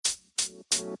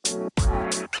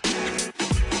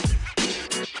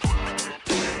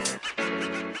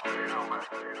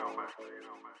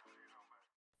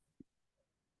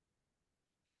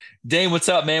Dane, what's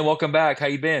up, man? Welcome back. How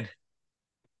you been?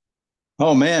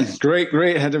 Oh man, great,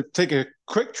 great. Had to take a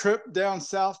quick trip down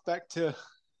south back to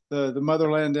the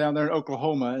motherland down there in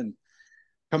Oklahoma and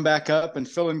come back up and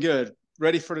feeling good,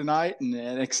 ready for tonight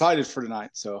and excited for tonight.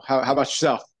 So how about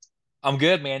yourself? I'm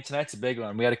good, man. Tonight's a big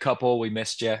one. We had a couple. We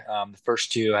missed you. The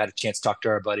first two, I had a chance to talk to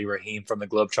our buddy Raheem from the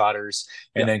Globetrotters,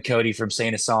 and Yeah. then Cody from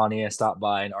Saint Asania stopped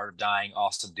by in Art of Dying.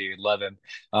 Awesome dude. Love him.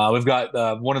 We've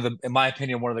got one of the, in my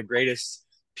opinion, one of the greatest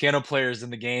piano players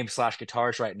in the game slash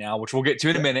guitarist right now, which we'll get to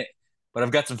in a Yeah. minute. But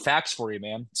I've got some facts for you,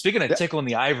 man. Speaking of Yeah. tickling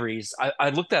the ivories, I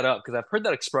looked that up because I've heard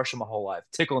that expression my whole life,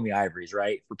 tickling the ivories,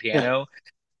 right? For Yeah. piano.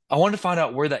 I wanted to find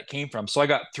out where that came from. So I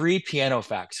got three piano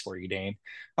facts for you, Dane.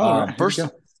 All right, here we First, go.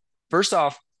 first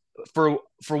off, for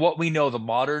what we know, the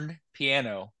modern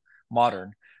piano,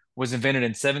 modern, was invented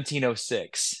in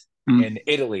 1706 Mm. in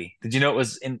Italy. Did you know it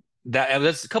was in that?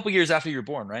 That's a couple years after you were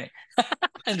born, right?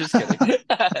 I'm just kidding.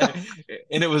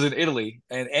 And it was in Italy,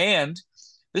 and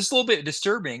this is a little bit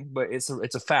disturbing, but it's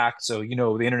a fact. So you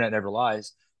know the internet never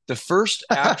lies. The first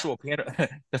actual piano,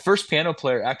 the first piano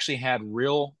player actually had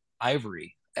real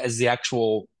ivory as the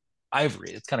actual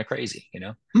ivory. It's kind of crazy, you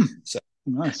know. Hmm. So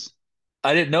Nice.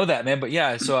 I didn't know that, man. But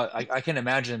yeah, so I can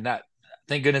imagine that.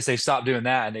 Thank goodness they stopped doing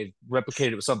that and they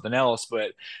replicated it with something else.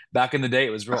 But back in the day, it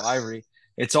was real ivory.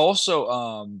 It's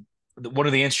also one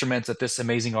of the instruments that this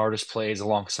amazing artist plays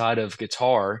alongside of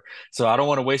guitar. So I don't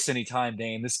want to waste any time,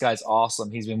 Dane. This guy's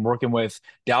awesome. He's been working with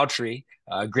Daughtry,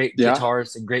 a great Yeah.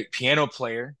 guitarist and great piano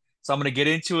player. So I'm going to get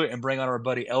into it and bring on our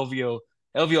buddy Elvio.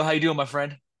 Elvio, how you doing, my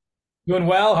friend? Doing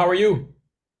well. How are you?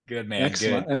 Good, man. Good.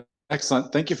 Excellent.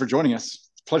 Excellent. Thank you for joining us.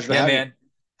 It's a pleasure to Yeah, have you. man.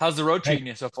 How's the road Hey, treating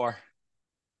you so far?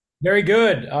 very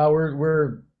good.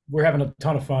 We're having a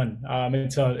ton of fun.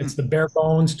 It's the bare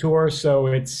bones tour, so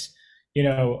it's you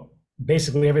know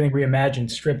basically everything reimagined,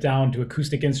 stripped down to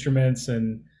acoustic instruments,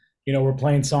 and we're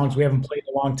playing songs we haven't played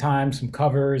in a long time, some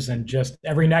covers, and just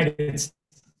every night it's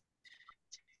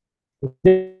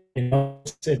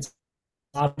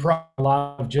a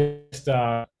lot of just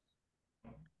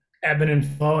ebbing and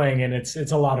flowing, and it's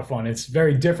a lot of fun. It's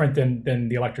very different than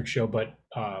the electric show, but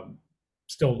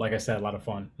still, like I said, a lot of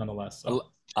fun nonetheless. I, So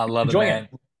I love it, enjoying it. man.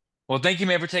 Well, thank you,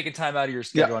 man, for taking time out of your Yeah,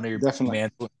 schedule. I know you're busy, definitely.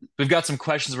 man. We've got some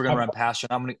questions we're gonna run past you.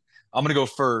 And I'm gonna go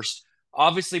first.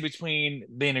 Obviously, between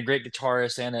being a great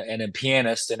guitarist and a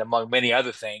pianist, and among many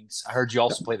other things, I heard you Yeah.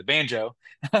 also play the banjo.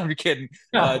 I'm kidding.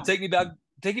 Yeah. Take me back.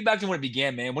 Take me back to when it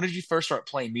began, man. When did you first start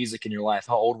playing music in your life?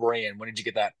 How old were you, and when did you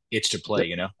get that itch to play? Yeah.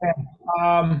 You know.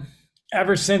 Um,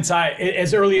 ever since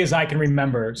as early as I can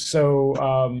remember.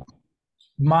 So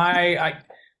my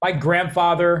my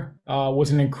grandfather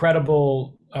was an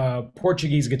incredible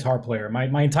Portuguese guitar player.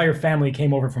 My entire family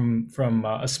came over from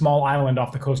a small island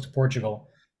off the coast of Portugal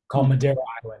called Mm. Madeira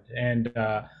Island,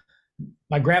 and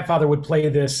my grandfather would play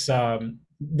this.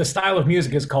 The style of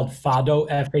music is called fado,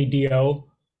 Fado,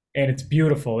 and it's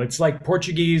beautiful. It's like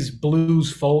Portuguese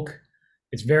blues folk.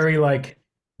 It's very like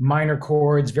minor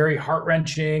chords, very heart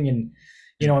wrenching, and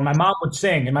my mom would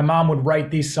sing, and my mom would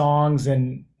write these songs,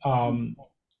 and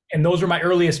those were my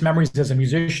earliest memories as a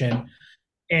musician.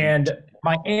 And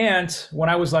my aunt, when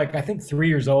I was like I think 3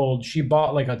 years old, she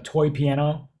bought like a toy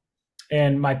piano,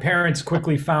 and my parents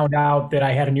quickly found out that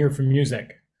I had an ear for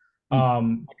music,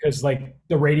 Mm. because like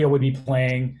the radio would be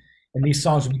playing and these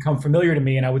songs would become familiar to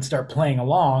me and I would start playing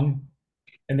along,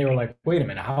 and they were like, wait a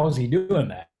minute, how is he doing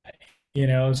that?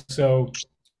 So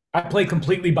I play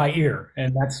completely by ear,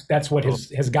 and that's what Cool.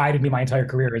 has guided me my entire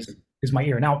career is my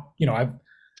ear. Now,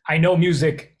 I know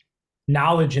music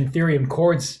knowledge and theory and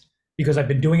chords because I've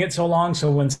been doing it so long.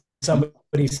 So when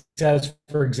somebody says,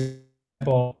 for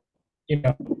example,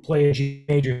 play a G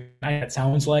major, that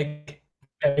sounds like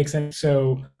that makes sense.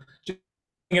 So just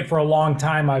doing it for a long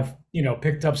time, I've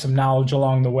picked up some knowledge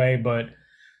along the way. But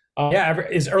yeah,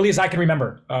 as early as I can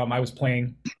remember, I was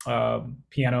playing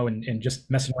piano and just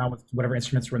messing around with whatever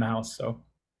instruments were in the house. So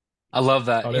I love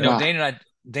that. about You it. know, Wow.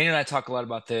 Dane and I talk a lot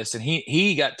about this, and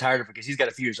he got tired of it because he's got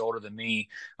a few years older than me.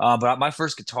 But my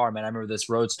first guitar, man, I remember this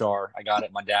Roadstar. I got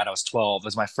it. My dad, I was 12. It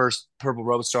was my first purple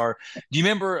Roadstar. Do you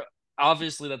remember?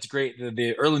 Obviously, that's great.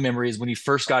 The early memories when you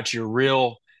first got your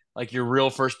real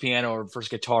first piano or first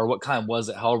guitar. What kind was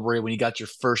it? How old were you when you got your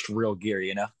first real gear?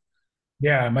 You know?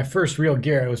 Yeah, my first real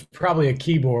gear, it was probably a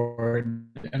keyboard,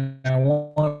 and I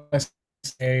want to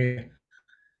say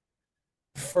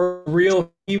for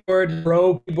real keyboard,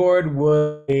 pro keyboard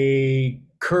was a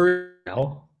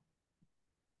Curl,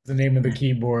 the name of the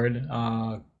keyboard.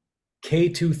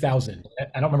 K2000.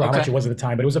 I don't remember how much Okay. it was at the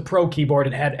time, but it was a pro keyboard.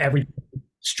 It had every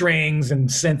strings and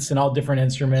synths and all different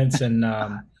instruments, and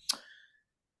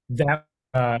that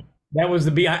that was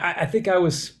the B. I think I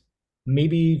was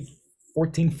maybe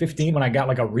 14, 15 when I got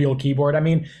like a real keyboard. I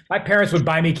mean, my parents would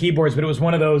buy me keyboards, but it was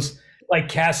one of those like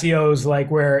Casios, like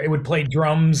where it would play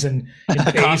drums and The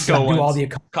bass Costco and do all ones. the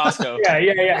Costco. yeah,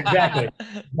 exactly,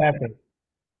 exactly.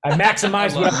 I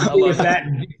maximized what I could I do love with it. that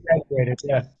and graduated.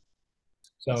 Yeah.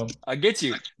 So I get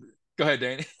you. Go ahead,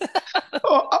 Danny.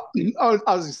 Oh, I was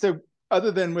gonna say,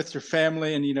 other than with your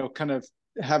family and kind of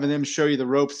having them show you the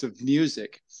ropes of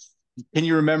music, can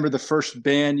you remember the first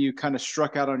band you kind of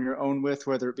struck out on your own with,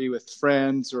 whether it be with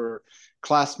friends or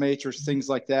classmates or things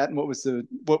like that? And what was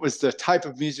the type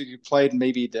of music you played, and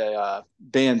maybe the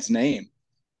band's name?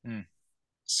 Hmm.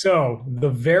 So the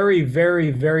very,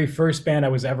 very, very first band I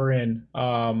was ever in,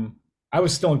 I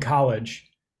was still in college,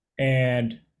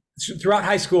 and throughout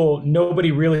high school,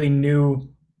 nobody really knew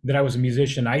that I was a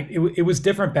musician. It was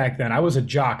different back then. I was a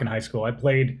jock in high school. I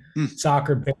played Hmm.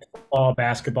 soccer, baseball,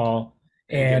 basketball,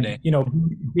 Hey, good and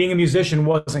name. being a musician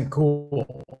wasn't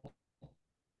cool.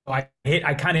 I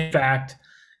kind of fact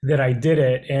that I did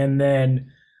it, and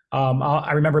then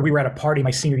I remember we were at a party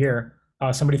my senior year.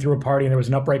 Somebody threw a party, and there was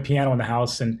an upright piano in the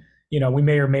house, and we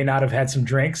may or may not have had some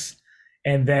drinks.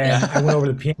 And then I went Yeah. over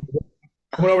to the piano.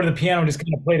 I went over to the piano and just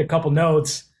kind of played a couple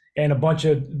notes, and a bunch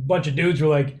of dudes were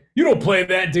like, "You don't play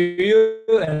that, do you?"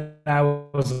 And I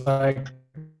was like,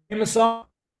 "Name a song."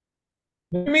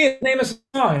 Me name a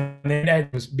song, and then I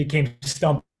just became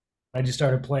stumped. I just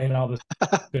started playing all this.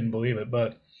 Couldn't believe it,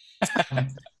 but um,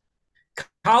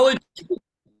 college.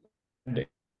 It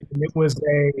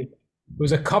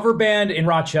was a cover band in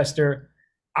Rochester.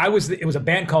 It was a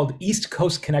band called East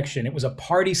Coast Connection. It was a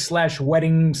party slash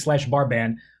wedding slash bar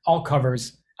band, all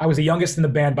covers. I was the youngest in the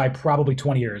band by probably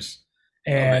 20 years.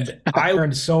 Love it. And I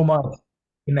learned so much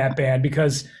in that band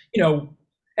because,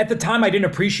 at the time I didn't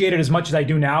appreciate it as much as I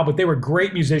do now, but they were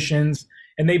great musicians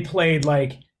and they played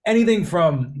like anything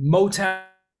from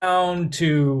Motown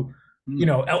to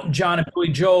Elton John and Billy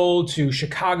Joel to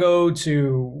Chicago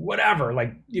to whatever,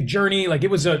 like Journey. Like it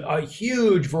was a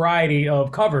huge variety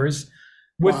of covers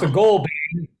with the Wow. goal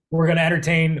being we're going to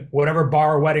entertain whatever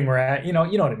bar or wedding we're at. You know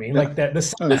what I mean? Yeah. Like that, the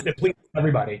Oh, yeah. size that pleases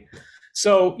everybody.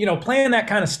 So, playing that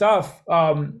kind of stuff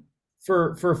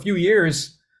for a few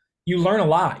years, you learn a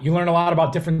lot. You learn a lot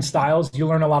about different styles. You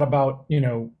learn a lot about,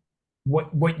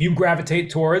 what you gravitate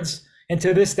towards. And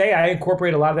to this day, I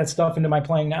incorporate a lot of that stuff into my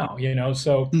playing now.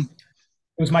 So Hmm.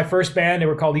 it was my first band. They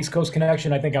were called East Coast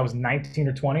Connection. I think I was 19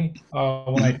 or 20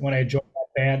 when I joined that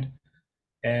band.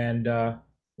 And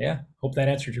yeah, hope that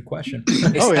answered your question.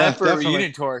 It's Oh yeah, time for a definitely.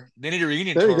 reunion tour. They need a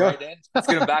reunion There you tour, go. right, Dan? Let's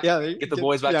get them back. Yeah, Get the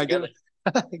boys back get together.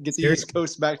 get the East Seriously.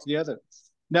 Coast back together.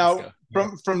 Let's Now, go. Yeah.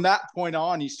 from that point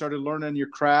on, you started learning your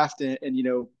craft, and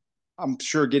I'm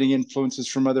sure getting influences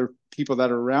from other people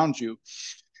that are around you.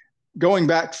 Going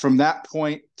back from that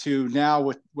point to now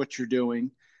with what you're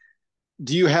doing,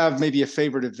 do you have maybe a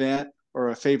favorite event or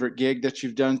a favorite gig that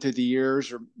you've done through the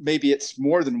years, or maybe it's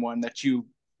more than one that you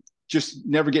just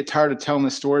never get tired of telling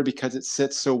the story because it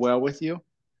sits so well with you?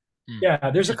 Hmm. Yeah,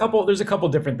 there's a couple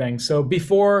different things. So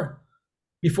before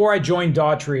I joined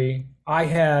Daughtry, I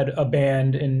had a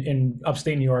band in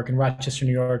upstate New York, in Rochester,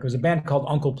 New York. It was a band called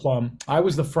Uncle Plum. I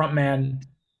was the front man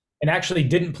and actually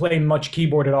didn't play much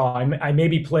keyboard at all. I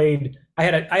maybe played. I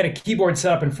had a keyboard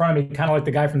set up in front of me, kind of like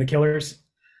the guy from the Killers,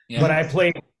 Yeah. but I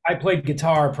played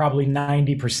guitar probably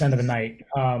 90% of the night.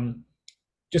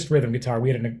 Just rhythm guitar. We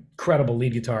had an incredible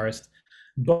lead guitarist.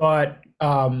 But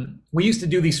we used to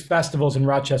do these festivals in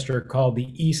Rochester called the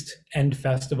East End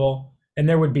Festival, and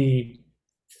there would be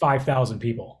 5,000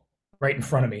 people right in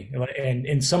front of me. And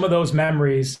in some of those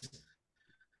memories,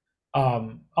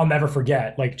 I'll never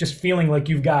forget, like just feeling like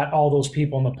you've got all those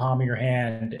people in the palm of your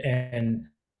hand and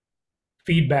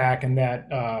feedback and that,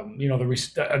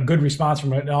 a good response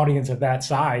from an audience of that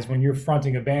size when you're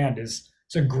fronting a band it's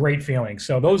a great feeling.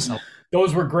 So those, Oh,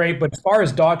 those were great. But as far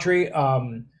as Daughtry,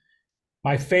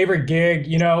 my favorite gig,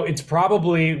 it's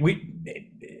probably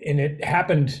and it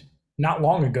happened not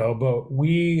long ago, but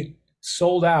we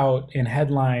sold out and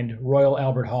headlined Royal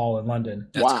Albert Hall in London,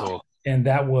 that's Wow. cool. and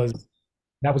that was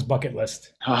bucket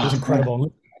list. It was Oh,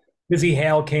 incredible. Lizzie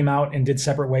Hale came out and did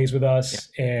Separate Ways with Yeah. us,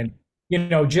 and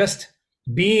just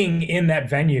being in that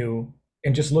venue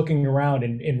and just looking around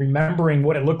and remembering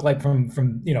what it looked like from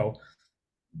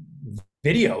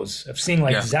videos of seeing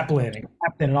like Yeah. Zeppelin and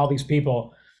Captain and all these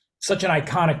people. Such an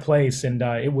iconic place, and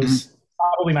it was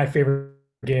probably my favorite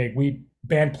gig.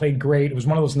 Band played great. It was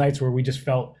one of those nights where we just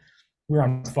felt we were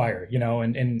on fire,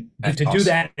 and That's to do awesome.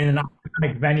 that in an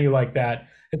iconic venue like that,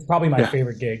 it's probably my Yeah.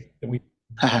 favorite gig that we.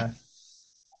 Yeah.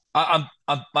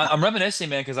 I'm reminiscing,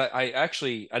 man, because I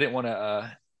actually I didn't want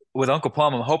to with Uncle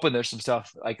Plum. I'm hoping there's some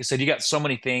stuff. Like I said, you got so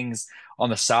many things on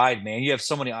the side, man. You have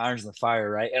so many irons in the fire,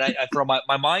 right? And I throw my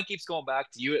mind keeps going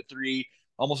back to you at three,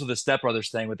 almost with the Step Brothers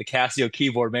thing with the Casio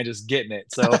keyboard, man, just getting it.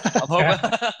 So I'm hoping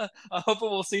I'm hoping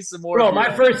we'll see some more of Bro,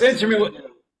 your. my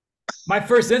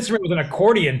first instrument was an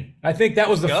accordion. I think that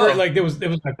was Let's the first. go. Like there was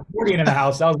an accordion in the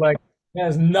house. I was like,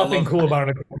 there's I nothing love. cool about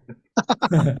an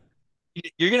accordion. Yeah.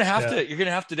 You're gonna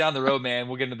have to down the road, man.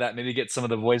 We'll get into that. Maybe get some of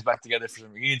the boys back together for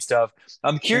some reunion stuff.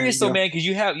 I'm There curious you though, go. man, because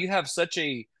you have such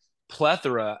a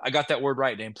plethora. I got that word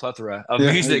right, Dan. Plethora of Yeah,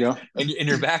 there you music go. in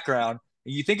your background.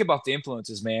 And you think about the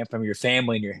influences, man, from your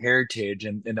family and your heritage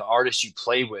and the artists you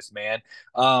play with, man.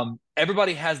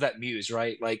 Everybody has that muse,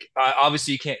 right? Like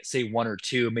obviously you can't say one or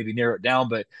two, maybe narrow it down,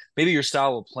 but maybe your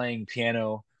style of playing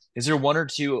piano, is there one or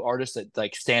two artists that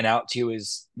like stand out to you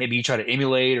as maybe you try to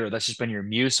emulate or that's just been your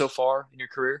muse so far in your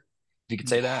career? If you could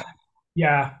say that.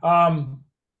 Yeah. I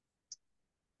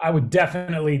would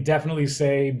definitely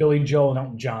say Billy Joel and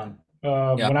Elton John.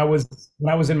 Yeah. When I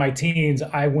was in my teens,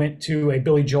 I went to a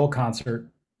Billy Joel concert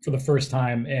for the first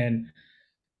time, and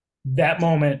that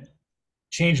moment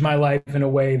changed my life in a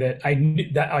way that I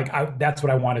knew that that's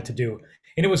what I wanted to do.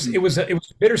 And it was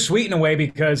bittersweet in a way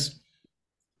because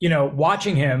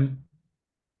watching him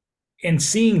and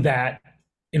seeing that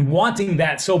and wanting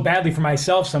that so badly for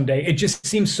myself someday, it just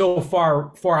seems so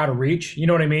far out of reach. You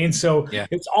know what I mean? So Yeah.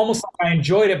 it's almost like I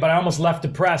enjoyed it, but I almost left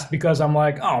depressed because I'm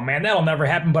like, oh man, that'll never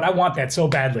happen. But I want that so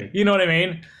badly. You know what I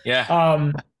mean? Yeah.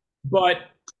 Um, but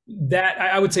that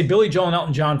I would say Billy Joel and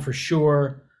Elton John for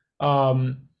sure.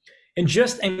 And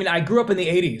just, I mean, I grew up in the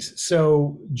 '80s,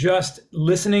 so just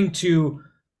listening to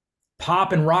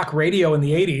pop and rock radio in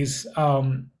the '80s.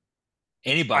 I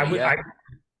Anybody. would, Yeah. I,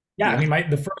 yeah, I Yeah.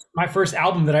 mean, my first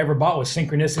album that I ever bought was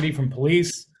Synchronicity from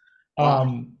Police,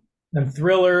 Wow. and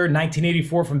Thriller,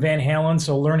 1984 from Van Halen.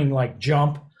 So learning like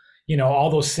Jump, all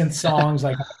those synth songs,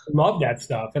 like I love that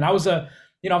stuff. And I was a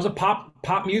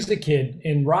pop music kid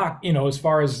in rock, as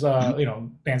far as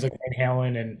bands like Van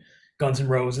Halen and Guns N'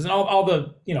 Roses and all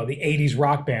the the '80s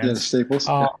rock Yeah, the bands. staples.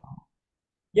 Uh,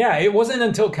 Yeah. yeah, it wasn't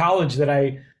until college that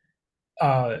I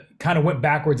kind of went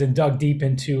backwards and dug deep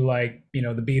into like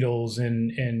the Beatles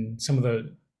and some of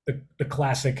the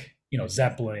classic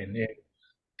Zeppelin and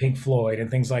Pink Floyd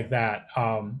and things like that.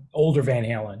 Older Van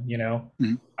Halen,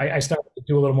 Mhm. I started to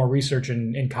do a little more research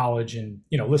in college and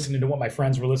listening to what my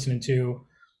friends were listening to,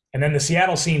 and then the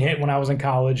Seattle scene hit when I was in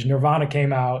college. Nirvana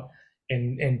came out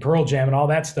and Pearl Jam and all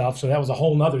that stuff, so that was a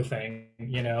whole nother thing,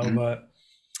 Mhm. But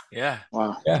Yeah.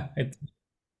 Wow. yeah,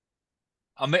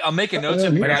 I'm making notes Yeah,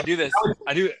 of, me- like I do this.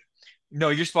 I do. No,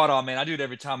 you're spot on, man. I do it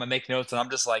every time I make notes, and I'm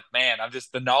just like, man, I'm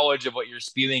just the knowledge of what you're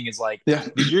spewing is like, yeah.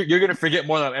 dude, you're gonna forget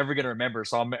more than I'm ever gonna remember.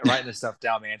 So I'm writing this stuff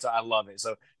down, man. So I love it.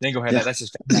 So then go ahead. Yeah. That's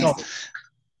just no, fantastic.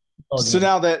 oh, So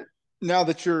good. now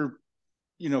that you're,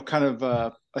 kind of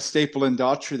a staple in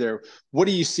Daughtry there, what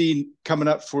do you see coming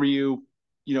up for you,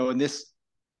 in this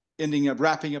ending up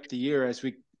wrapping up the year as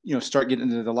we, start getting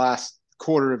into the last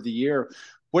quarter of the year?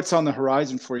 What's on the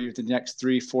horizon for you the next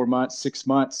 3, 4 months, 6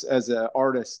 months as an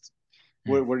artist?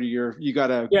 What are you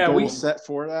got a Yeah, goal set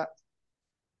for that?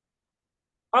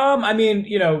 I mean,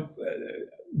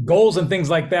 goals and things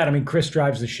like that. I mean, Chris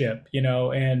drives the ship,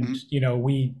 and Mhm.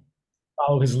 we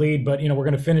follow his lead. But we're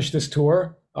going to finish this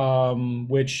tour,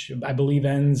 which I believe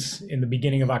ends in the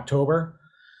beginning of October,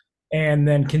 and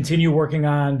then continue working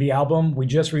on the album. We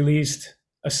just released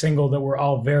a single that we're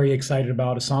all very excited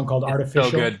about, a song called It's so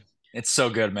 "Artificial." good. It's so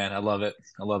good, man. I love it.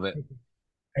 I love it.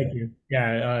 Thank you.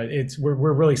 Yeah, it's we're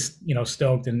really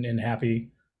stoked and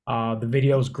happy. The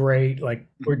video's great. Like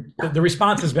the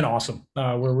response has been awesome.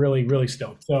 We're really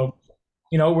stoked. So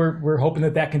we're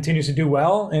hoping that continues to do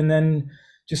well, and then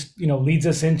just leads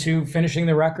us into finishing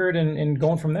the record and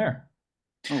going from there.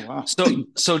 Oh wow.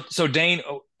 So Dane,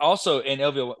 also and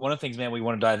Elvio, one of the things, man, we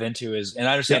want to dive into is, and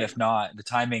I understand Yeah. if not, the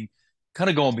timing kind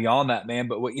of going beyond that, man.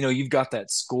 But what you've got that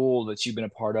school that you've been a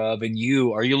part of, and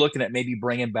are you looking at maybe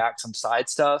bringing back some side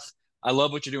stuff? I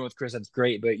love what you're doing with Chris. That's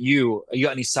great. But you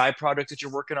got any side projects that you're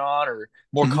working on, or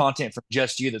more Mhm. content from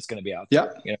just you that's going to be out Yeah.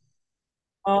 there?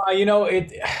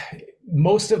 It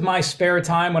most of my spare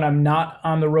time when I'm not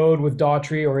on the road with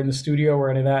Daughtry or in the studio or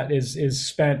any of that is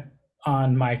spent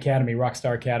on my academy,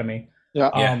 Rockstar Academy. Yeah.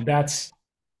 Yeah.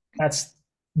 That's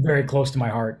very close to my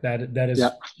heart. That is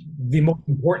Yeah. the most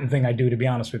important thing I do, to be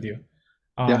honest with you,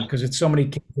 Yeah. because it's so many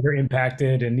kids that are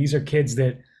impacted, and these are kids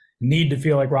that need to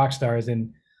feel like rock stars.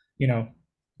 And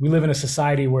we live in a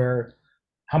society where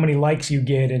how many likes you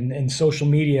get and social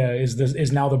media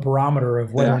is now the barometer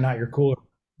of whether Yeah. or not you're cool.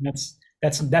 And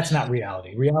That's not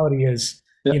reality. Reality is,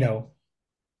 Yeah. you know,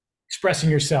 expressing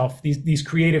yourself. These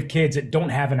creative kids that don't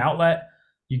have an outlet,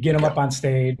 you get them up on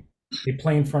stage, they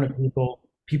play in front of people,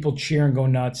 people cheer and go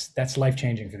nuts. That's life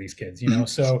changing for these kids, you know.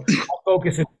 So our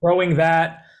focus is growing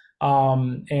that,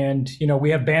 and you know, we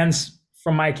have bands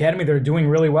from my academy that are doing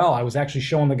really well. I was actually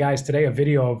showing the guys today a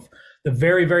video of the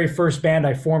very first band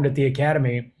I formed at the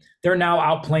academy. They're now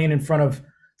out playing in front of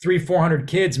 300-400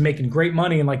 kids, making great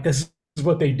money, and like this is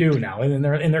what they do now. And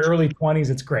they're in their early 20s.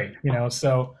 It's great, you know.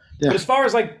 So, but as far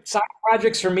as like side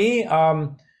projects for me,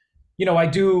 you know, I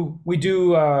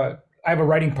have a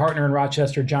writing partner in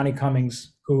Rochester, Johnny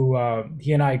Cummings, who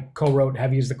he and I co-wrote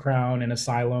Heavy as the Crown and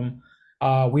Asylum.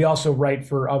 We also write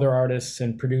for other artists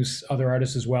and produce other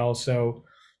artists as well. So,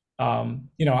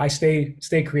 you know, I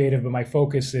stay creative, but my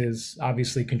focus is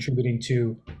obviously contributing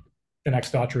to the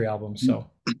next Daughtry album. So,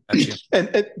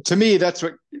 and to me, that's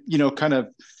what, you know, kind of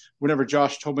whenever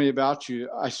Josh told me about you,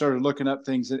 I started looking up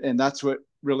things, and that's what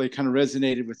really kind of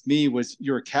resonated with me was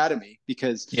your academy,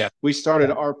 because we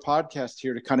started our podcast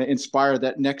here to kind of inspire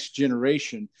that next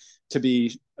generation to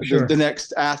be the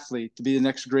next athlete, to be the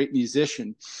next great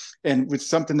musician. And with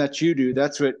something that you do,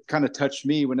 that's what kind of touched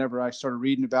me whenever I started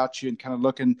reading about you and kind of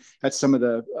looking at some of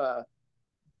the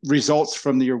results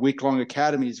from your week-long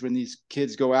academies when these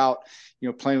kids go out, you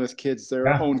know, playing with kids their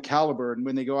own caliber. And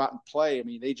when they go out and play, I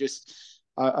mean, they just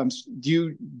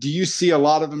do you see a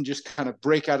lot of them just kind of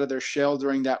break out of their shell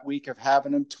during that week of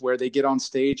having them to where they get on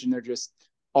stage and they're just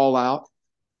all out?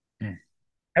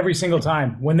 Every single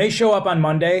time. When they show up on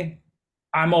Monday,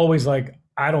 I'm always like,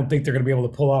 I don't think they're going to be able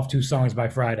to pull off 2 songs by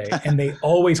Friday. And they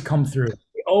always come through.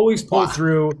 They always pull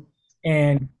through.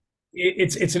 And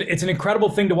it's an incredible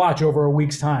thing to watch over a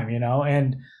week's time, you know,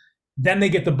 and then they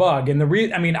get the bug. And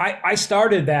I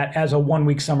started that as a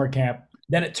 1-week summer camp.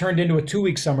 Then it turned into a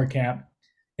 2-week summer camp.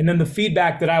 And then the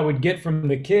feedback that I would get from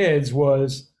the kids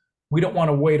was, we don't want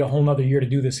to wait a whole nother year to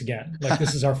do this again. Like,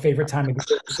 this is our favorite time of the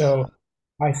year. So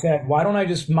I said, why don't I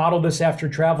just model this after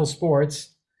travel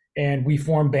sports? And we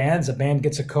form bands. A band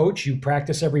gets a coach. You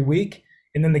practice every week.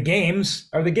 And then the games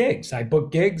are the gigs. I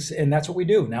book gigs, and that's what we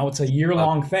do. Now it's a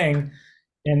year-long thing,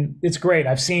 and it's great.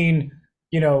 I've seen,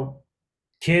 you know,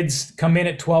 kids come in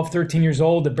at 12, 13 years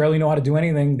old that barely know how to do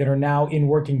anything that are now in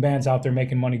working bands out there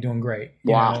making money doing great.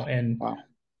 You know? And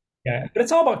yeah, but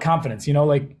it's all about confidence, you know,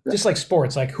 like just like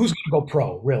sports, like who's going to go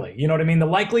pro, really? You know what I mean? The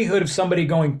likelihood of somebody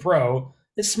going pro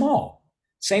is small.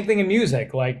 Same thing in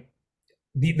music. Like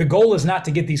the goal is not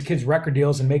to get these kids record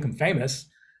deals and make them famous.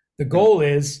 The goal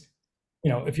is,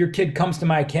 you know, if your kid comes to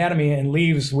my academy and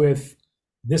leaves with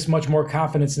this much more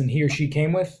confidence than he or she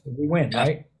came with, we win,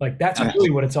 right? Like that's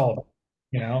really what it's all about,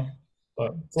 you know?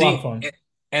 But it's a lot of fun.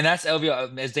 And that's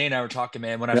Elvio, as Dane and I were talking,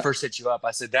 man, when I first hit you up,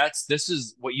 I said, this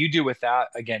is what you do with that.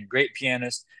 Again, great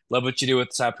pianist, love what you do with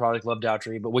the side product, love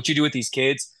Daughtry, but what you do with these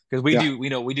kids, because we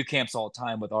do camps all the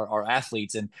time with our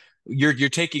athletes, and you're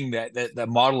taking that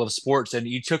model of sports, and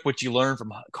you took what you learned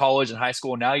from college and high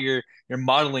school, and now you're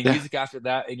modeling music after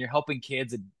that, and you're helping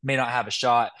kids that may not have a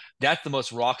shot. That's the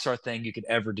most rock star thing you could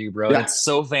ever do, bro. And it's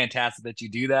so fantastic that you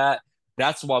do that.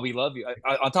 That's why we love you.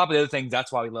 On top of the other things,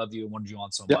 that's why we love you and wanted you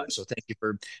on so much. So thank you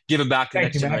for giving back to the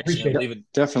next generation.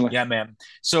 Definitely. Yeah, man.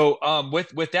 So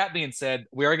with that being said,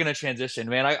 we are going to transition,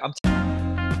 man. I'm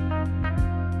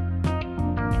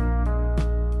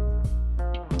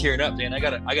tearing up, Dan. I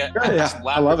got just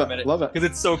laugh for a minute. Love it. Because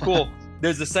it's so cool.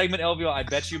 There's a segment, Elvio, I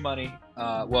bet you money.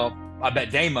 Well, I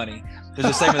bet Dane money. There's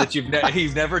a segment that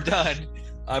you've never done.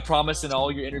 I promise in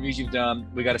all your interviews you've done,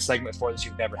 we got a segment for this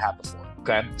you've never had before.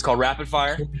 Okay, it's called Rapid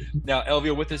Fire. Now,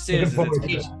 Elvio, what this is it's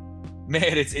PG. Man,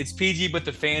 it's PG, but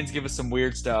the fans give us some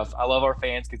weird stuff. I love our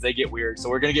fans because they get weird, so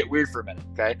we're gonna get weird for a minute.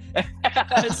 Okay,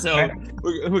 so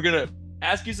we're gonna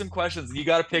ask you some questions, and you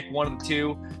got to pick one of the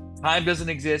two. Time doesn't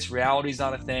exist. Reality's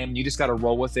not a thing. You just got to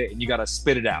roll with it, and you got to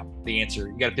spit it out. The answer.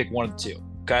 You got to pick one of the two.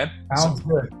 Okay. Sounds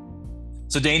good.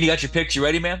 So, Dane, you got your picks. You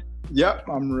ready, man? Yep,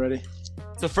 I'm ready.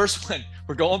 So first one,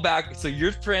 we're going back. So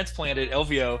you're transplanted,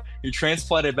 Elvio. You're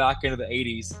transplanted back into the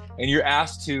 80s, and you're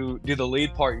asked to do the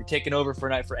lead part. You're taking over for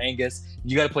a night for Angus.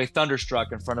 You got to play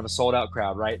Thunderstruck in front of a sold-out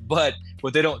crowd, right? But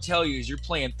what they don't tell you is you're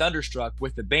playing Thunderstruck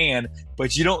with the band,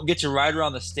 but you don't get to ride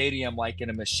around the stadium like in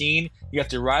a machine. You have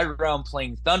to ride around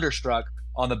playing Thunderstruck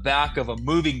on the back of a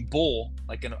moving bull,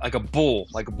 like a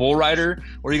bull rider,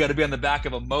 or you got to be on the back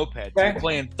of a moped. So you're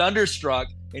playing Thunderstruck,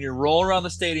 and you're rolling around the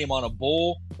stadium on a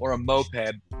bull or a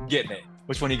moped, getting it.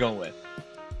 Which one are you going with?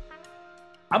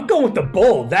 I'm going with the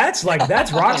bull. That's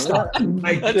rock star.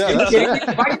 Like,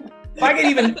 if I could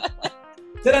even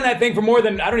sit on that thing for more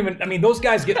than, I mean, those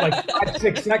guys get like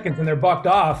 5-6 seconds and they're bucked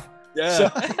off. So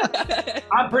Yeah.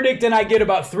 I'm predicting I get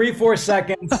about 3-4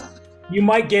 seconds. You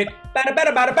might get bada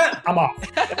bada bada bada. I'm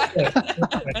off. That's it.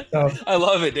 That's it. So I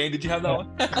love it, Dane. Did you have that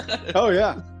one? Oh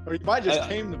yeah. Or you might just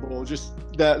tame the bull. Just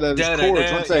those Da, da, chords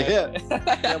da, once they yeah. hit.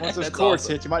 Yeah, once those That's chords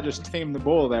awesome. hit, you might just tame the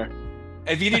bull there.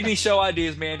 If you need any show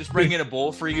ideas, man, just bring in a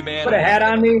bull for you, man. put a hat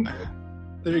on me.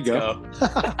 There you Let's go.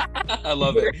 go. I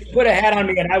love it. Put a hat on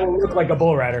me, and I will look like a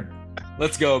bull rider.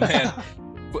 Let's go, man.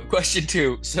 Question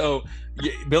 2. So,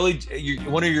 Billy,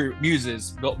 one of your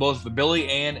muses, both Billy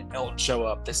and Elton show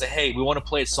up. They say, "Hey, we want to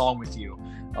play a song with you.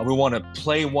 We want to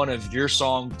play one of your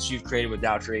songs you've created with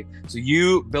Daughtry." So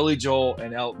you, Billy Joel,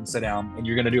 and Elton sit down, and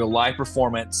you're going to do a live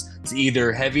performance. It's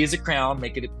either Heavy as a Crown,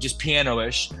 make it just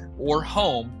piano-ish, or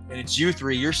Home, and it's you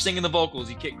three. You're singing the vocals.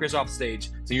 You kick Chris off the stage,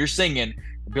 so you're singing.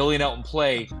 Billy and Elton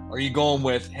play. Are you going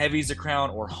with Heavy as a Crown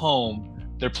or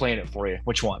Home? They're playing it for you.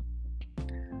 Which one?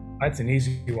 That's an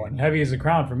easy one. Heavy as a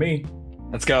crown for me.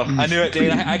 Let's go. I knew it,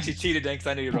 Dane. I actually cheated, Dane, because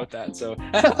I knew you wrote that. So,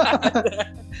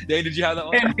 Dane, did you have that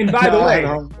one? And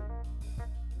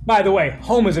by the way,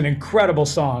 Home is an incredible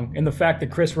song, and the fact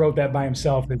that Chris wrote that by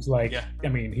himself is like, Yeah. I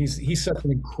mean, he's such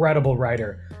an incredible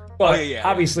writer. But yeah.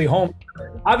 obviously,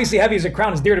 Heavy as a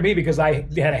Crown is dear to me because I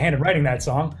had a hand in writing that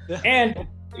song. Yeah. And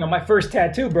my first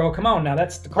tattoo, bro. Come on now,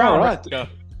 that's the crown. All Right? right. Yeah.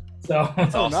 So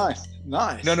That's Oh, awesome.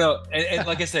 nice. No. And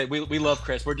like I said, we love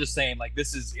Chris. We're just saying, like,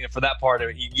 this is, for that part of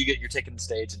it, you're taking the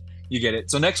stage and you get it.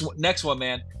 So next one,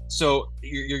 man. So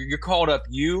you're called up.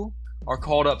 You are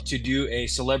called up to do a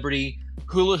celebrity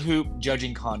hula hoop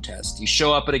judging contest. You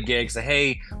show up at a gig, say,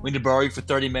 "Hey, we need to borrow you for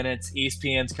 30 minutes.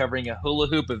 ESPN's covering a hula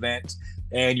hoop event,"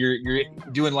 and you're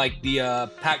doing like the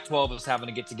Pac-12 is having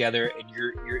to get together, and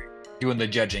you're doing the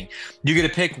judging. You get to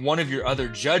pick one of your other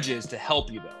judges to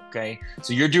help you, though. Okay,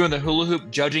 so you're doing the hula hoop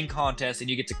judging contest, and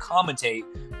you get to commentate.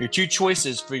 Your two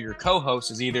choices for your co-host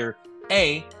is either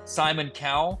A, Simon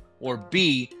Cowell, or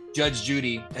B, Judge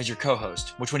Judy as your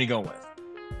co-host. Which one are you going with?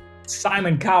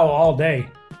 Simon Cowell all day.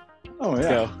 Oh Let's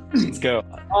yeah. go. Let's go.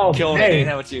 Oh, Killing it, hey. Dane.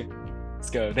 How about you? Let's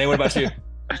go. Dane, what about you?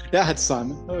 Yeah, it's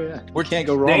Simon. Oh yeah. We're- Can't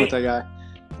go wrong Dane- with that guy.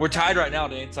 We're tied right now,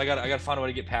 Dane. So I got to find a way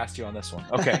to get past you on this one.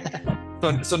 Okay.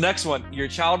 So next one, you're a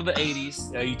child of the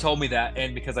 80s. You told me that,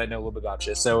 and because I know a little bit about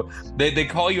you. So they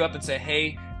call you up and say,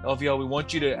 "Hey, Elvio, we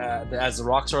want you to, as the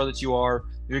rock star that you are,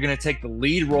 you're going to take the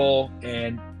lead role,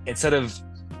 and instead of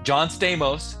John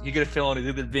Stamos, you get to fill in as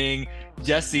either being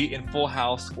Jesse in Full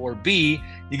House, or B,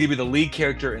 you get to be the lead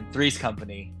character in Three's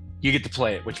Company. You get to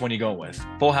play it. Which one are you going with?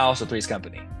 Full House or Three's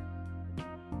Company?"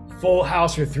 Full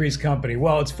House or Three's Company.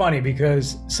 Well, it's funny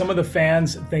because some of the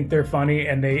fans think they're funny,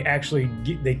 and they actually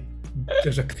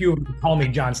there's a few of them who call me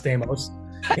John Stamos.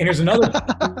 And here's another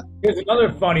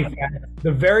funny fact.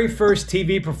 The very first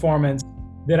TV performance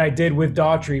that I did with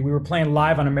Daughtry, we were playing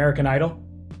live on American Idol,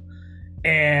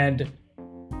 and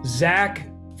Zach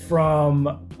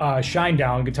from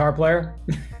Shinedown, guitar player,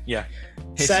 Yeah.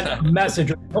 sent a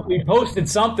message. We posted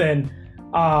something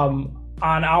on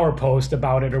our post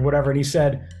about it or whatever, and he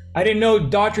said, "I didn't know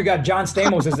Daughtry got John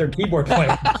Stamos as their keyboard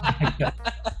player."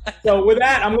 So with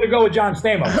that, I'm going to go with John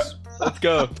Stamos. Let's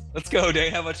go,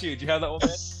 Dane. How about you? Do you have that one,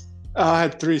 man? I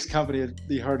had Three's Company. It'd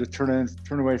be hard to turn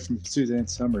away from Suzanne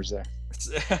Summers there.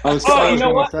 Oh, you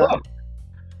know what?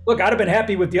 Look, I'd have been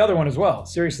happy with the other one as well.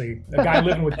 Seriously, a guy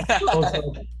living with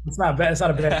it's not bad. It's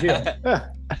not a bad deal.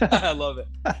 I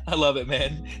love it,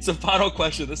 man. So final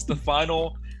question. This is the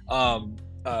final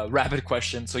rapid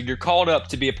question. So you're called up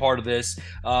to be a part of this.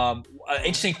 An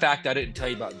interesting fact I didn't tell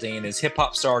you about Dane is hip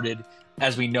hop started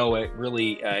as we know it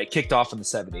really kicked off in the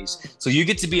 70s. So you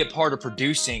get to be a part of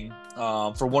producing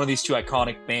for one of these two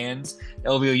iconic bands.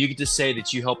 Elvio, you get to say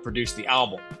that you helped produce the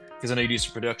album, because I know you do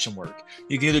some production work.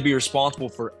 You can either be responsible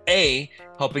for A,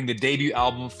 helping the debut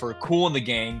album for Kool and the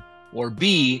Gang, or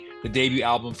B, the debut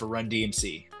album for Run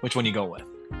DMC. Which one you go with?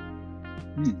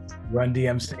 Run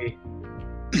DMC.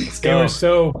 Let's They go. were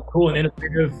so cool and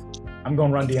innovative. I'm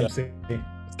going Run DMC.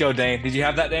 Let's go, Dane. Did you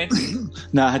have that, Dane?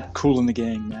 No, I had Kool in the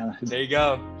Gang, man. There you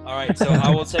go. All right, so I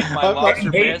will take my lobster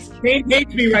bisque. Kane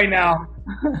hates me right now.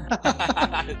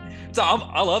 So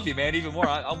I love you, man, even more.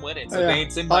 I'm winning. So, Yeah. Dane,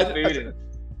 send my food. And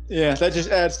Yeah, that just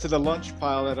adds to the lunch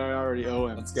pile that I already owe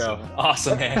him. let's go. So.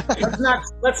 Awesome, man.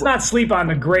 Let's not sleep on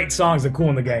the great songs that Kool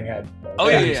and the Gang had. Oh,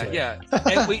 yeah.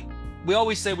 Seriously. And we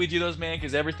always say we do those, man,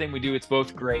 because everything we do, it's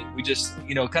both great. We just,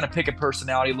 kind of pick a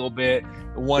personality a little bit,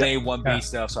 1A, 1B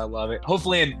stuff, so I love it.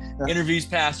 Hopefully in interviews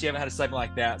past, you haven't had a segment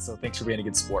like that, so thanks for being a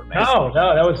good sport, man. No,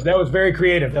 that was very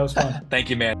creative. That was fun. Thank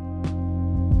you, man.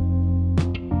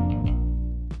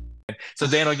 So,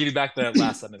 Dan, I'll give you back the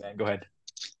last segment, man. Go ahead.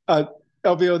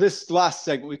 Elvio, this last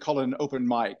segment we call it an open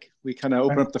mic. We kind of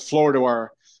open up the floor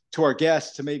to our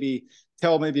guests to maybe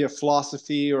tell maybe a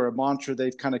philosophy or a mantra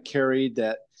they've kind of carried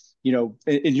that,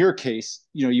 in your case,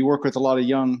 you work with a lot of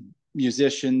young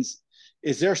musicians.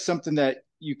 Is there something that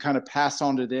you kind of pass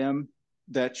on to them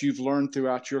that you've learned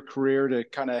throughout your career to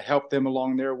kind of help them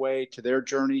along their way to their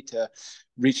journey to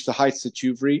reach the heights that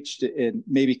you've reached? And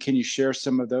maybe can you share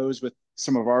some of those with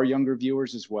some of our younger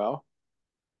viewers as well?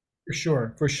 For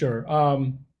sure, for sure.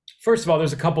 First of all,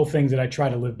 there's a couple things that I try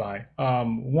to live by.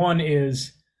 One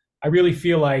is I really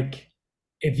feel like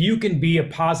if you can be a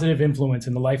positive influence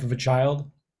in the life of a child,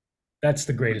 that's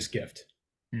the greatest gift,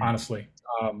 honestly.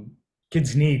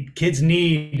 Kids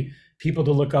need people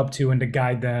to look up to and to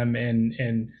guide them,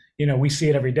 and we see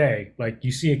it every day. Like,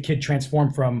 you see a kid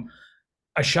transform from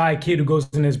a shy kid who goes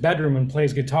in his bedroom and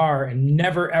plays guitar and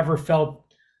never ever felt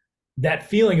that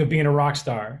feeling of being a rock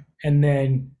star, and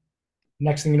then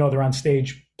next thing you know, they're on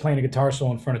stage playing a guitar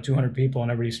solo in front of 200 people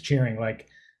and everybody's cheering. Like,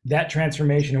 that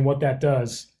transformation and what that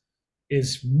does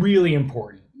is really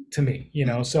important to me,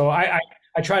 So I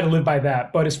try to live by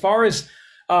that. But as far as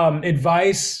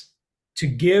advice to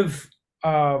give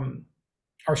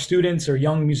our students or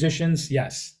young musicians,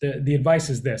 yes, the advice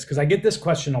is this, because I get this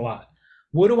question a lot.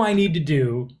 What do I need to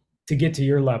do to get to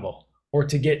your level, or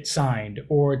to get signed,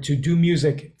 or to do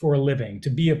music for a living, to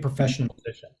be a professional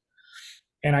musician?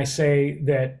 And I say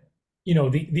that,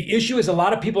 the issue is a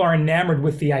lot of people are enamored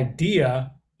with the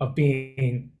idea of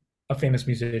being a famous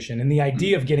musician and the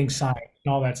idea of getting signed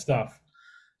and all that stuff.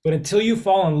 But until you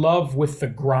fall in love with the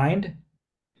grind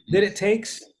that it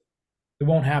takes, it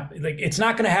won't happen. Like, it's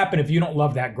not going to happen if you don't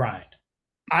love that grind.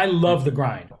 I love the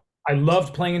grind. I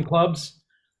loved playing in clubs.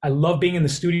 I love being in the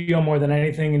studio more than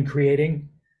anything and creating.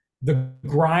 The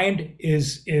grind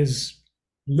is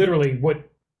literally what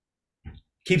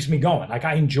keeps me going. Like,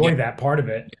 I enjoy that part of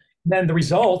it. And then the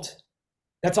result,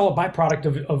 that's all a byproduct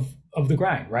of the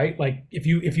grind, right? Like, if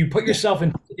you put yourself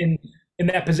in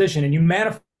that position and you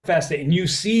manifest it and you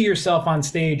see yourself on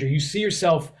stage, or you see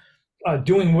yourself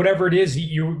doing whatever it is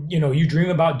you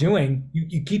dream about doing,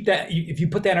 you keep that. If you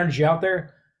put that energy out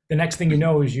there, the next thing you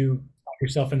know is you find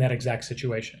yourself in that exact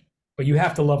situation. But you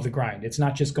have to love the grind. It's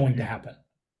not just going to happen.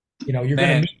 You're going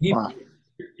to meet people. Wow.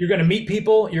 You're going to meet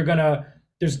people.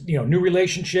 There's new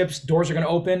relationships. Doors are going to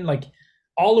open. Like,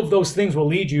 all of those things will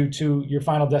lead you to your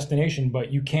final destination.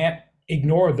 But you can't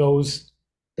ignore those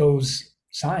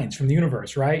signs from the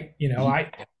universe, right?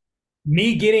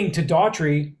 Me getting to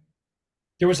Daughtry,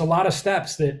 there was a lot of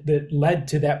steps that led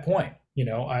to that point.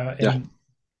 I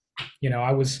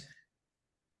was,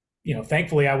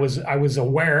 thankfully I was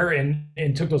aware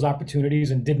and took those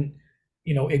opportunities and didn't,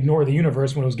 ignore the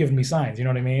universe when it was giving me signs. You know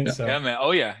what I mean? So yeah, man.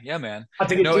 Oh yeah, man. Not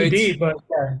to get too deep, but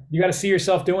you got to see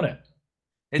yourself doing it.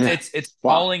 It's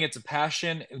calling. It's a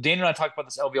passion. Daniel and I talk about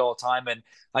this, Elvio, all the time, and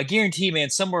I guarantee, man,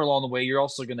 somewhere along the way, you're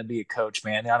also going to be a coach,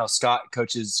 man. I know Scott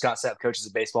Sapp coaches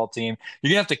a baseball team.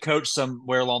 You're gonna have to coach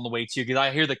somewhere along the way too, because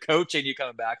I hear the coaching you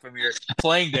coming back from your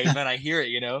playing days, man. I hear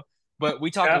it, But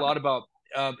we talk a lot about.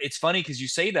 It's funny because you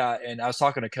say that, and I was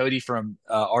talking to Cody from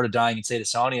Art of Dying and Say to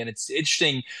Sonia, and it's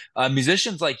interesting.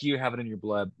 Musicians like you have it in your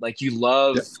blood. Like, you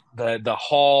love the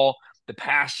hall, the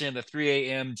passion, the 3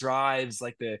 a.m. drives,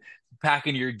 like the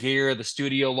packing your gear, the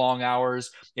studio long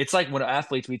hours. It's like when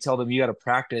athletes, we tell them you got to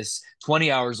practice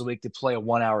 20 hours a week to play a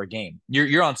 1 hour game.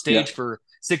 You're on stage for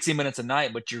 60 minutes a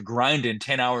night, but you're grinding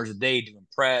 10 hours a day doing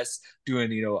press,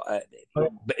 doing,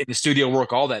 in the studio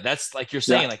work, all that. That's like you're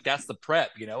saying, like, that's the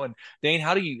prep, and Dane,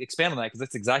 how do you expand on that? Because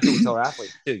that's exactly what we tell our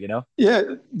athletes too, Yeah.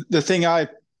 The thing I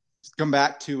come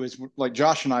back to is, like,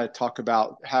 Josh and I talk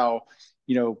about how,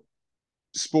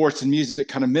 sports and music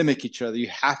kind of mimic each other. You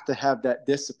have to have that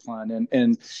discipline,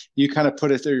 and you kind of put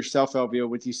it there yourself, Elvio,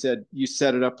 with you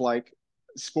set it up like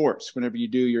sports whenever you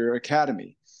do your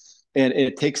academy, and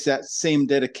it takes that same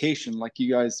dedication, like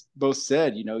you guys both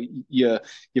said. You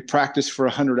practice for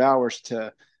 100 hours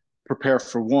to prepare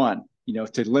for one,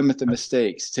 to limit the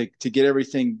mistakes, to get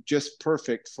everything just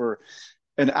perfect for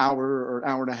an hour or an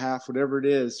hour and a half, whatever it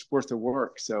is, worth of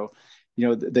work. So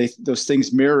those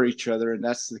things mirror each other, and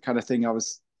that's the kind of thing I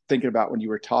was thinking about when you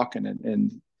were talking.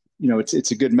 And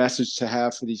it's a good message to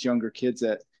have for these younger kids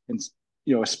that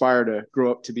aspire to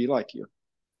grow up to be like you.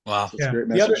 Wow, so it's a great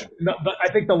message. But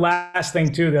I think the last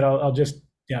thing too that I'll just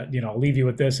leave you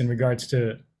with this in regards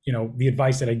to the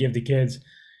advice that I give to kids.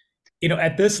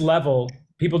 At this level,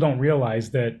 people don't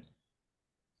realize that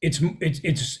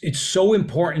it's so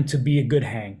important to be a good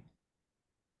hang.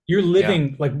 You're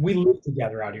living like we live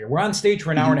together out here. We're on stage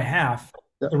for an hour and a half.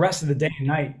 The rest of the day and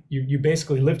night, you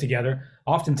basically live together,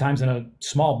 oftentimes in a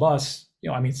small bus.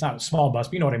 It's not a small bus,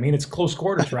 but you know what I mean? It's close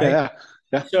quarters, right?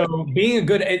 Yeah. So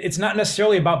it's not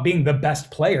necessarily about being the best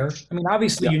player.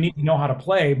 Obviously you need to know how to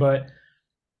play, but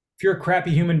if you're a crappy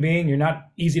human being, you're not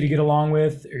easy to get along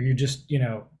with, or you're just,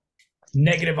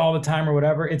 negative all the time or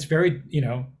whatever, it's very,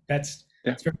 Yeah. it's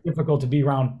very difficult to be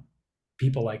around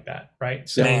people like that, right?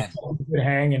 So Man. it's always a good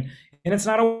hang, and it's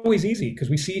not always easy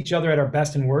because we see each other at our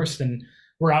best and worst, and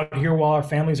we're out here while our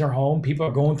families are home. People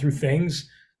are going through things.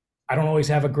 I don't always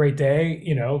have a great day,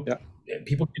 Yeah.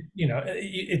 People,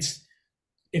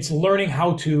 it's learning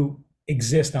how to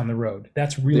exist on the road.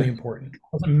 That's really Yeah. important. It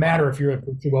doesn't matter if you're a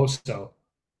virtuoso.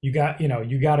 You got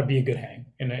to be a good hang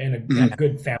and a Mhm.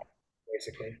 good family,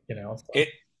 basically. So. It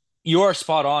you are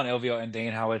spot on, Elvio and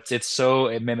Dane, how it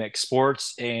mimics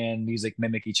sports and music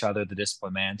mimic each other, the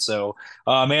discipline, man. So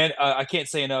man, I can't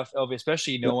say enough, Elvio,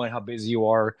 especially Yeah. knowing how busy you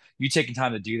are. You taking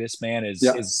time to do this, man, is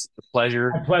Yeah. is a pleasure.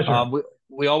 My pleasure.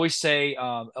 We always say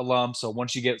alum, so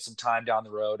once you get some time down the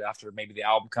road after maybe the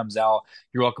album comes out,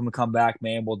 you're welcome to come back,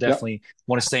 man. We'll Yeah. definitely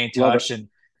want to stay in Love it. touch, and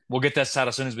we'll get that set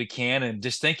as soon as we can. And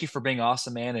just thank you for being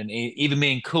awesome, man, and even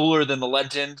being cooler than the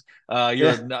legend. You're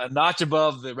Yeah. a notch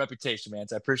above the reputation, man.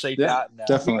 So I appreciate Yeah. that. And,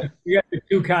 Definitely. You guys are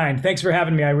too kind. Thanks for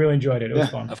having me. I really enjoyed it. It was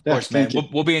Yeah. fun. of Yeah. course, man, Thank you.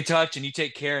 we'll be in touch, and you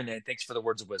take care. And thanks for the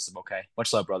words of wisdom. Okay,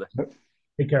 much love, brother.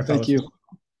 Take care, Thank fellas. you.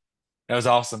 That was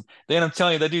awesome. Dan, I'm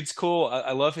telling you, that dude's cool.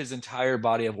 I love his entire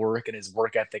body of work and his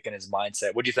work ethic and his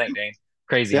mindset. What do you think, Dane?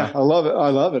 Crazy, Yeah. huh? I love it. I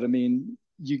love it. I mean,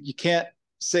 you can't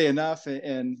say enough,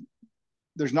 and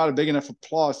there's not a big enough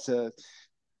applause to,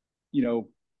 you know,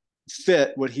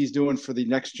 fit what he's doing for the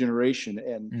next generation.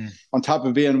 And Mm. on top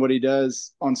of being what he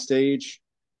does on stage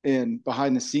and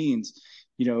behind the scenes,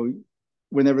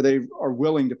 whenever they are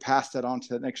willing to pass that on to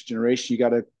the next generation,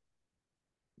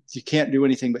 you can't do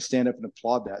anything but stand up and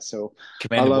applaud that. So I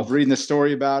Commendable. love reading the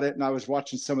story about it. And I was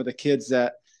watching some of the kids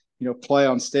that, play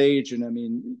on stage. And I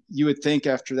mean, you would think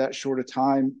after that short of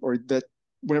time, or that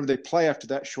whenever they play after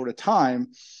that short of time,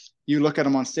 you look at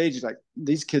them on stage, like,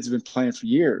 these kids have been playing for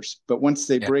years. But once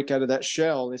they Yeah, break out of that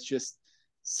shell, it's just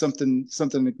something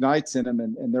ignites in them,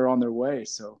 and they're on their way.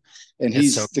 So, and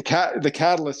it's so he's the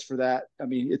catalyst for that. I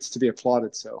mean, it's to be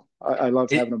applauded. So I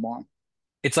love it, having him on.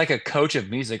 it's like a coach of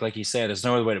music, like you said. There's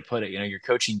no other way to put it. You're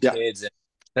coaching Yeah. kids, and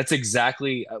that's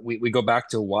exactly we go back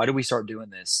to why do we start doing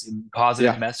this?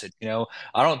 Positive Yeah. message.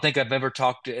 I don't think I've ever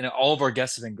talked to, and all of our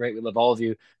guests have been great. We love all of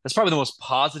you. That's probably the most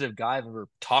positive guy I've ever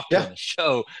talked to on Yeah. the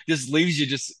show. Just leaves you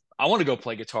just. I want to go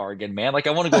play guitar again, man. Like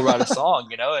I want to go write a song,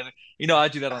 and I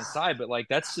do that on the side, but like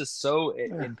that's just so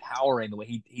Yeah. empowering the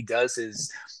way he does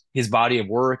his body of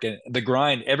work and the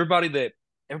grind. Everybody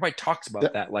talks Yeah.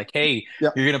 about that. Like, hey, Yeah.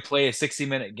 you're going to play a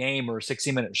 60-minute game or a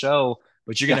 60-minute show,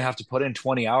 but you're going to Yeah. have to put in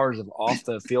 20 hours of off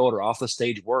the field or off the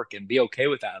stage work and be okay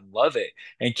with that and love it.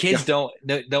 And kids Yeah.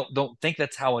 don't think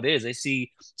that's how it is. They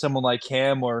see someone like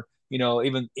him or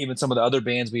even some of the other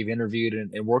bands we've interviewed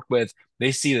and worked with.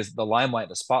 They see the limelight,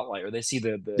 the spotlight, or they see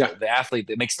the, Yeah. the the athlete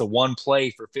that makes the one play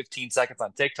for 15 seconds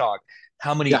on TikTok.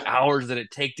 How many Yeah. hours did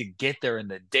it take to get there in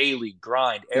the daily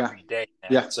grind Yeah. every day,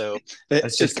 man? Yeah. So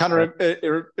that's It just kind of it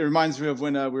reminds me of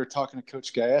when we were talking to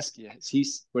Coach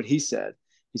Gajewski. What he said.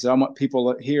 He said, "I want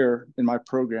people here in my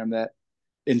program that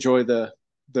enjoy the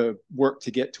work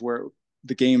to get to where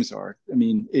the games are. I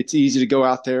mean, it's easy to go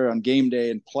out there on game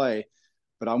day and play,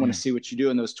 but I want to see what you do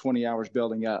in those 20 hours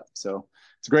building up." So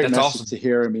it's a great that's message awesome. to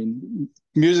hear. I mean,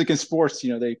 music and sports,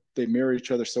 they mirror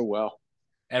each other so well.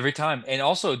 Every time. And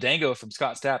also Dango from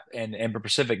Scott Stapp and Amber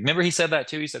Pacific. Remember he said that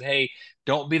too? He said, hey,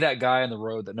 don't be that guy on the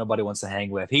road that nobody wants to hang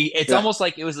with. It's Yeah. almost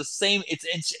like it was the same.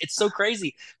 It's so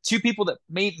crazy. Two people that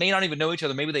may not even know each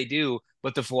other, maybe they do,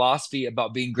 but the philosophy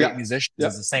about being great Yeah. musicians Yeah.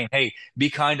 is the same. Hey, be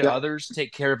kind to Yeah. others,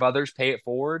 take care of others, pay it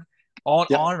forward. On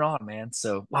Yeah. on and on, man.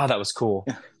 So wow, that was cool.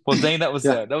 Yeah. Well, Dane, that was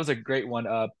Yeah. a great one.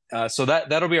 So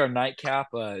that'll be our nightcap.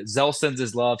 Zell sends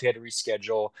his love. He had to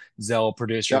reschedule. Zell,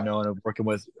 producer, Yeah. known of working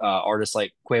with artists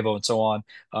like Quavo and so on,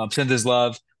 sends his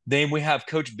love. Then we have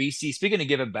Coach BC. Speaking of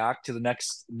giving back to the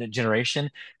next generation,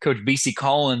 Coach BC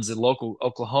Collins, a local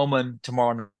Oklahoman,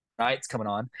 tomorrow night's coming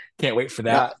on. Can't wait for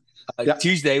Yeah. that. Yeah.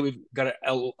 Tuesday, we've got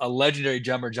a legendary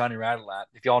drummer, Johnny Rattlat.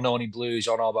 If y'all know any blues,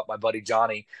 y'all know about my buddy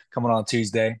Johnny coming on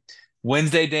Tuesday.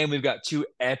 Wednesday, Dan, we've got two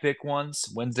epic ones.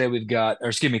 Thursday, we've got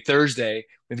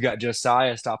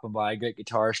Josiah stopping by, a great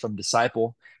guitarist from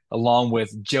Disciple, along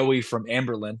with Joey from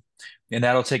Amberlin. And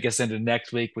that'll take us into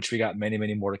next week, which we got many,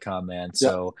 many more to come, man. Yeah.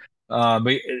 So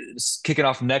kicking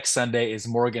off next Sunday is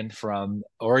Morgan from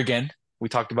Oregon. We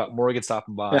talked about Morgan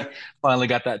stopping by. Yeah. Finally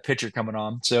got that picture coming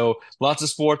on. So lots of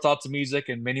sports, lots of music,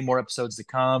 and many more episodes to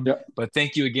come. Yeah. But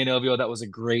thank you again, Elvio. That was a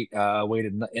great way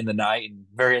to end the night and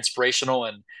very inspirational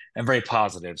and very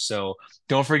positive. So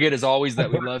don't forget, as always,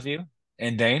 that we love you.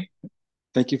 And Dane,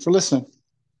 thank you for listening.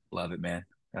 love it, man.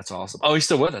 That's awesome. Oh, he's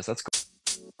still with us. That's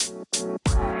cool.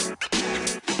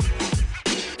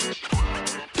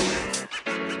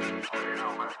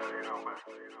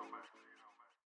 you know, man.